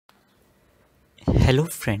Hello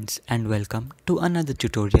friends and welcome to another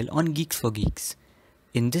tutorial on Geeks for Geeks.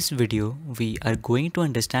 In this video, we are going to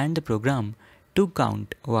understand the program to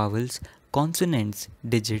count vowels, consonants,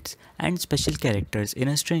 digits and special characters in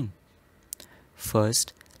a string.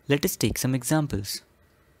 First, let us take some examples.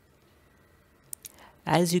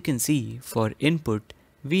 As you can see, for input,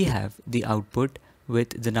 we have the output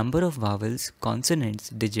with the number of vowels, consonants,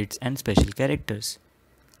 digits and special characters.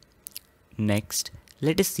 Next,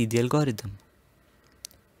 let us see the algorithm.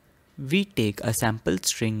 We take a sample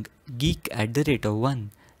string geek at the rate of 1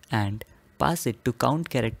 and pass it to count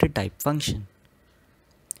character type function.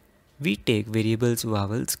 We take variables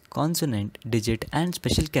vowels, consonant, digit and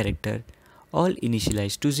special character all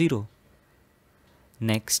initialized to 0.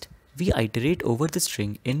 Next, we iterate over the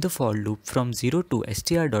string in the for loop from 0 to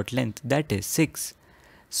str.length, that is 6.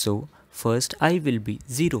 So first I will be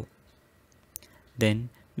 0. Then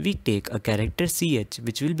we take a character ch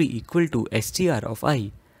which will be equal to str of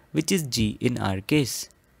I, which is g in our case.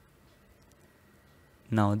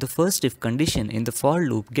 Now the first if condition in the for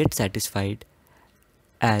loop gets satisfied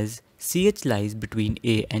as ch lies between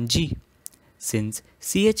a and g. Since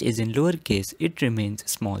ch is in lowercase, it remains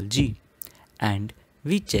small g, and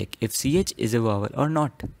we check if ch is a vowel or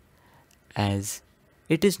not. As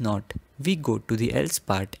it is not, we go to the else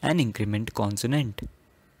part and increment consonant.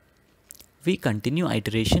 We continue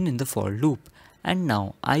iteration in the for loop, and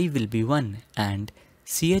now I will be 1 and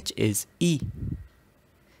ch is e.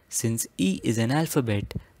 Since e is an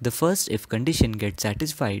alphabet, the first if condition gets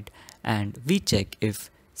satisfied and we check if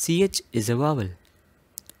ch is a vowel.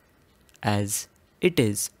 As it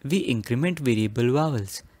is, we increment variable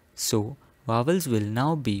vowels, so vowels will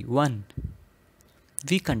now be 1.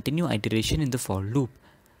 We continue iteration in the for loop.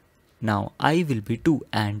 Now I will be 2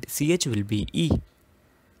 and ch will be e.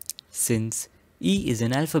 Since e is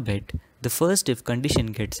an alphabet, the first if condition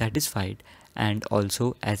gets satisfied, and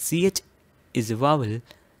also as ch is a vowel,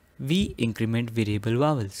 we increment variable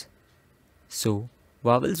vowels. So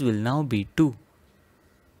vowels will now be 2.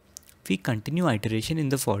 We continue iteration in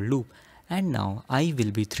the for loop, and now I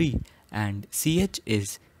will be 3 and ch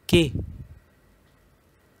is k.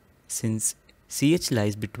 Since ch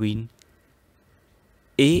lies between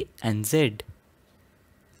a and z,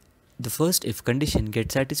 the first if condition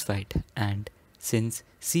gets satisfied, and since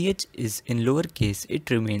ch is in lowercase, it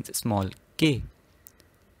remains small k.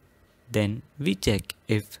 Then we check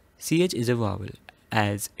if ch is a vowel.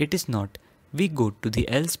 As it is not, we go to the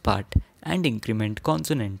else part and increment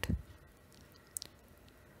consonant.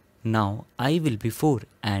 Now I will be 4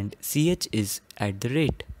 and ch is at the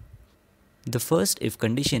rate. The first if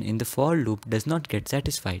condition in the for loop does not get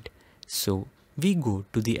satisfied, so we go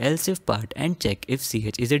to the else if part and check if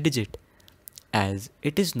ch is a digit. As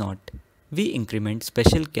it is not, we increment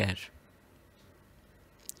special char.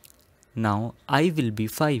 Now I will be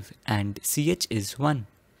 5 and ch is 1.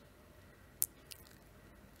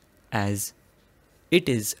 As it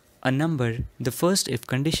is a number, the first if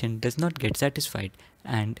condition does not get satisfied,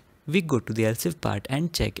 and we go to the else if part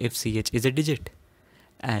and check if ch is a digit.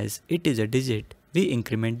 As it is a digit, we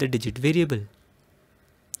increment the digit variable.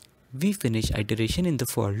 We finish iteration in the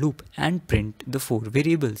for loop and print the 4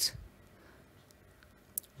 variables.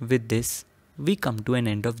 With this, we come to an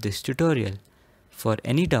end of this tutorial. For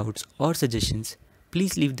any doubts or suggestions,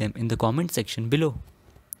 please leave them in the comment section below.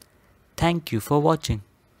 Thank you for watching.